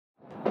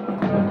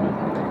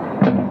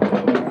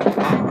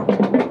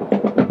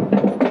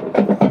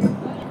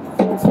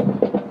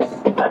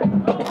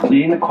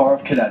Leading the Corps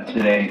of Cadets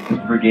today is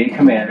Brigade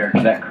Commander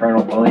Cadet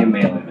Colonel William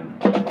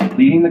Malevin.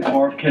 Leading the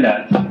Corps of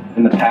Cadets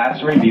in the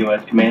past review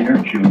as Commander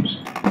of Troops,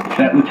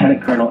 Cadet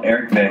Lieutenant Colonel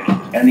Eric Vick,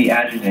 and the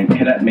Adjutant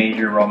Cadet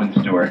Major Roman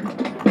Stewart.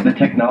 The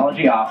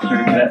Technology Officer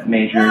Cadet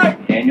Major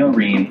Daniel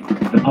Reen,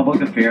 the Public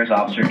Affairs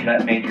Officer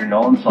Cadet Major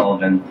Nolan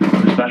Sullivan,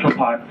 the Special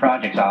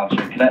Projects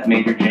Officer Cadet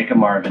Major Jacob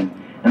Marvin,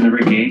 and the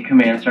Brigade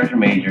Command Sergeant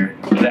Major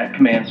Cadet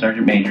Command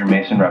Sergeant Major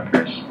Mason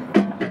Rutgers.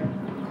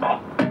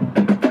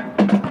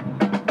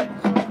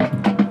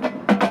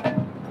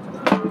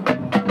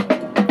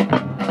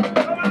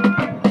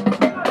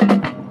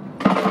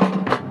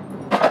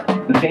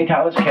 The St.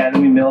 Thomas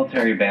Academy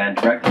Military Band,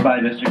 directed by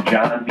Mr.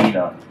 John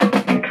Vina,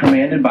 and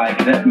commanded by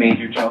Cadet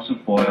Major Joseph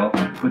Boyle,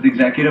 with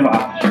Executive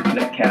Officer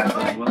Cadet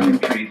Captain William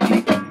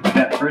Tracy,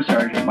 Cadet First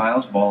Sergeant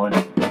Miles Boland,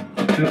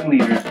 platoon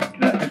leaders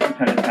Cadet First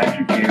Lieutenant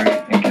Patrick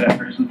Gary, and Cadet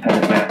First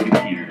Lieutenant Matthew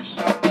Peters.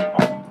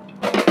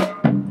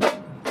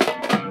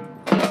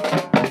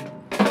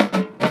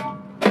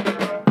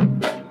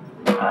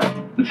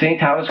 The St.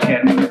 Thomas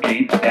Academy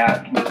Brigade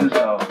staff consists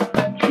of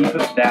Chief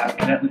of Staff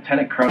Cadet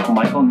Lieutenant Colonel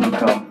Michael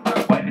Newcomb,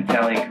 White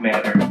Battalion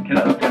Commander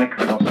Cadet Lieutenant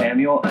Colonel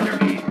Samuel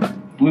Enderby,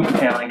 Blue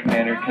Battalion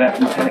Commander Cadet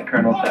Lieutenant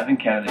Colonel Devin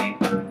Kennedy,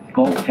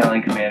 Gold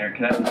Battalion Commander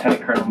Cadet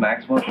Lieutenant Colonel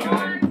Maxwell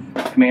Schumann,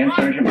 Command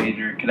Sergeant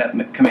Major Cadet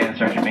Command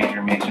Sergeant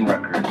Major Mason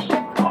Rutgers.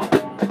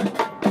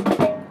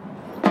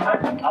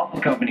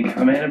 Alpha Company,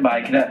 commanded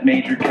by Cadet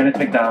Major Kenneth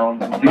McDonald,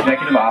 with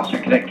Executive Officer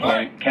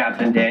Cadet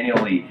Captain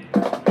Daniel Lee,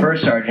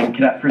 First Sergeant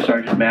Cadet First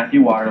Sergeant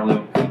Matthew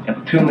Waterloo, and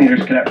platoon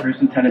leaders Cadet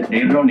First Lieutenant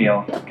David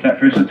O'Neill, Cadet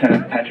First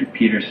Lieutenant Patrick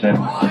Peterson,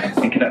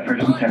 and Cadet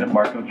First Lieutenant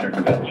Marco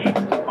Jerkovich.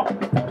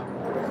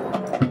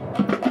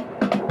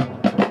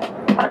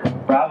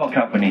 Bravo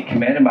Company,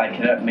 commanded by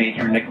Cadet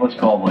Major Nicholas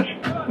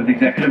Kolbush, with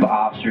Executive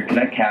Officer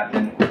Cadet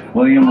Captain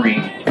William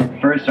Reed,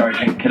 First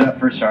Sergeant Cadet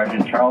First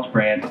Sergeant Charles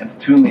Brandt, and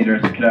platoon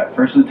leaders Cadet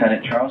First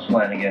Lieutenant Charles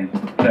Flanagan,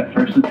 Cadet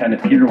First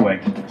Lieutenant Peter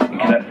Wicks, and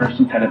Cadet First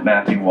Lieutenant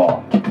Matthew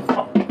Wall.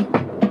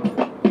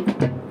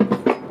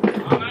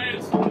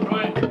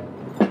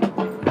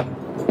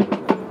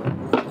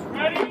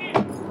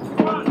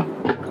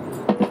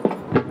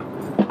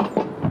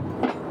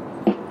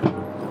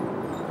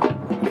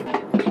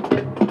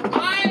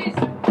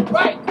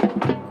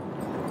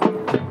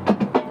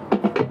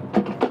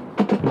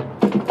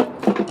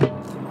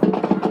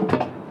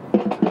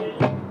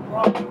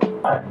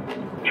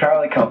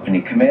 Charlie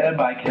Company, commanded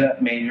by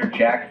Cadet Major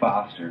Jack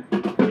Foster,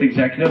 with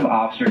Executive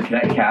Officer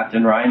Cadet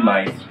Captain Ryan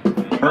Mites,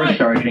 First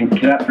Sergeant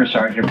Cadet First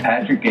Sergeant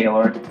Patrick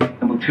Gaylord,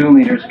 and platoon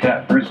leaders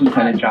Cadet First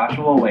Lieutenant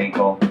Joshua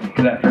Wankel,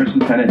 Cadet First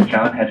Lieutenant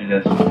John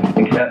Hedges,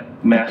 and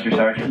Cadet Master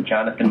Sergeant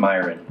Jonathan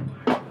Myron.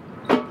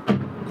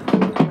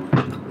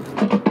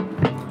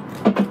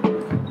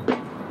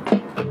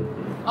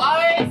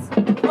 Eyes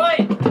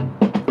right.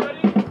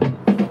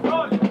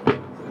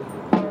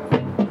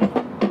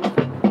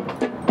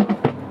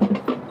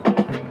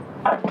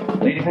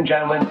 Ladies and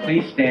gentlemen,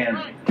 please stand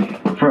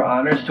for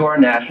honors to our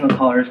national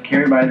colors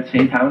carried by the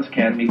St. Thomas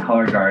Academy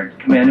Color Guard,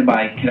 commanded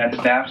by Cadet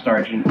Staff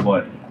Sergeant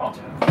Wood.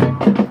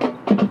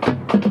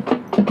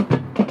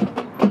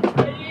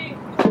 Ready,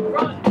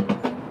 run.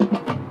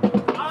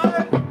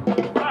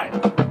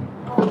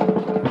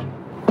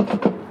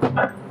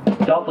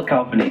 Delta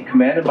Company,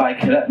 commanded by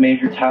Cadet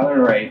Major Tyler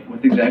Wright,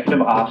 with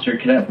Executive Officer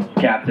Cadet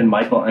Captain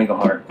Michael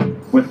Engelhart,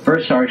 with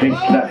First Sergeant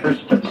Cadet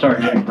First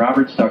Sergeant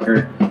Robert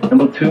Stucker, and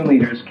platoon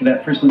leaders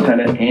Cadet First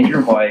Lieutenant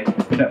Andrew Hoy,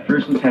 Cadet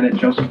First Lieutenant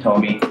Joseph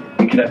Tomey,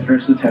 and Cadet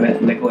First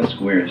Lieutenant Nicholas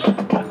Squeers.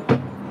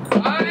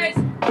 Eyes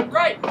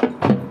right.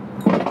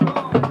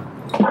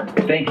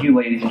 Thank you,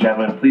 ladies and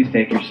gentlemen. Please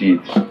take your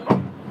seats.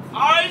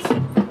 Eyes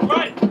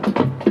right.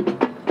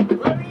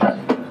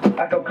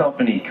 Echo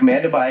Company,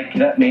 commanded by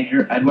Cadet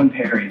Major Edwin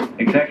Perry,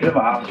 Executive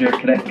Officer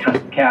Cadet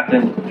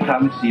Captain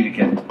Thomas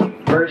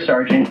Stevikin, First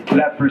Sergeant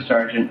Cadet First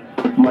Sergeant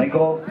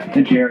Michael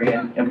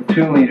Nigerian, and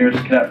platoon leaders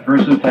Cadet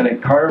First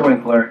Lieutenant Carter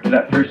Winkler,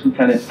 Cadet First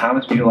Lieutenant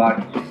Thomas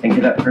Bulock, and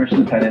Cadet First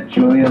Lieutenant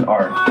Julian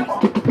Art. Eyes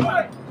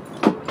right.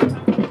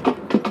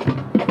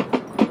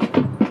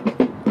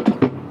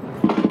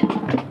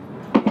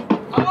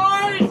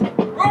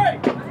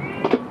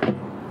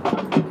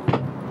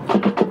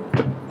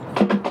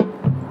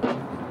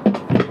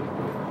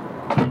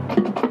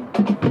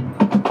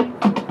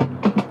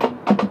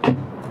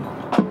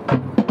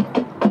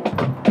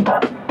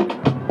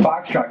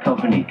 Foxtrot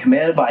Company,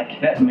 commanded by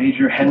Cadet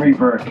Major Henry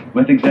Burke,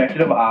 with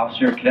Executive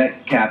Officer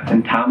Cadet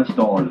Captain Thomas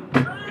Dolan,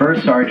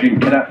 First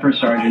Sergeant Cadet First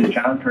Sergeant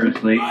John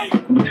Pursley,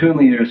 and platoon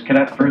leaders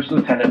Cadet First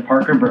Lieutenant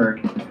Parker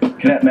Berg,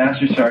 Cadet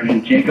Master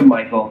Sergeant Jacob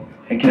Michael,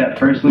 and Cadet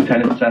First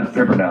Lieutenant Seth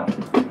Rivernell.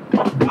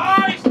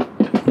 Eyes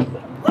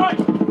right.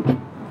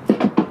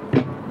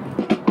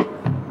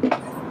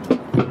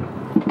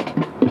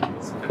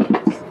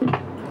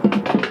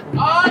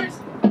 Eyes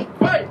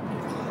right.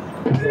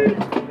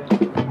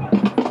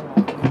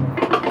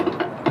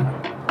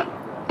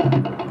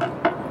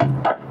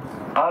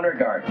 Honor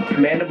Guard,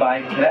 commanded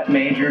by Cadet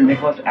Major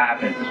Nicholas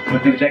Appens,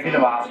 with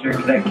Executive Officer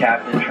Cadet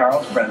Captain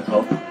Charles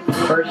Frenzel,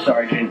 First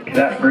Sergeant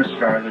Cadet First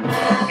Sergeant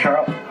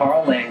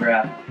Carl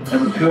Landgraf,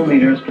 and Platoon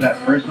Leaders Cadet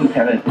First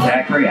Lieutenant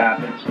Zachary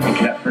Appens and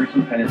Cadet First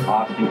Lieutenant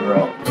Austin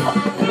Grove.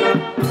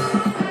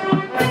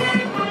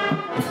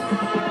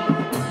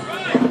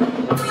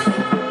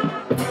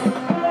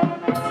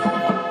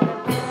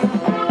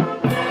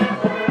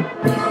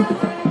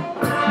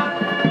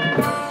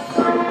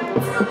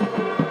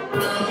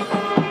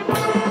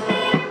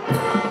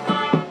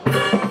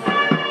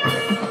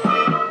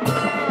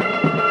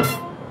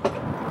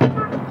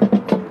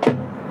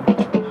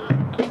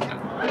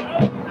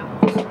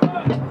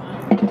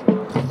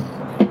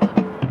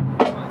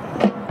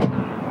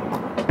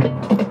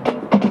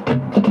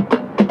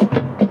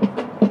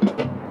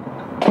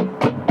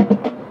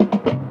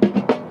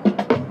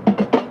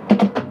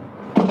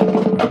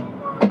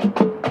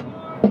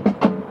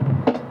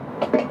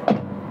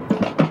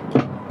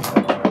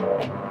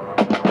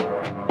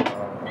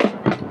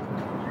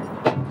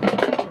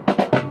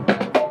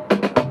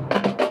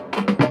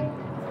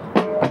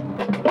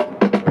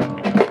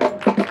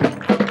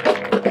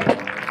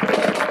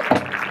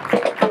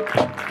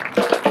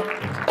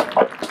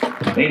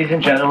 Ladies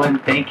and gentlemen,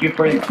 thank you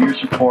for your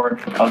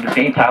support of the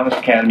St. Thomas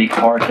Academy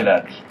Corps of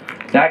Cadets.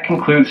 That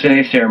concludes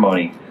today's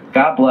ceremony.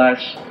 God bless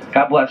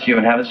you,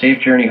 and have a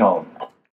safe journey home.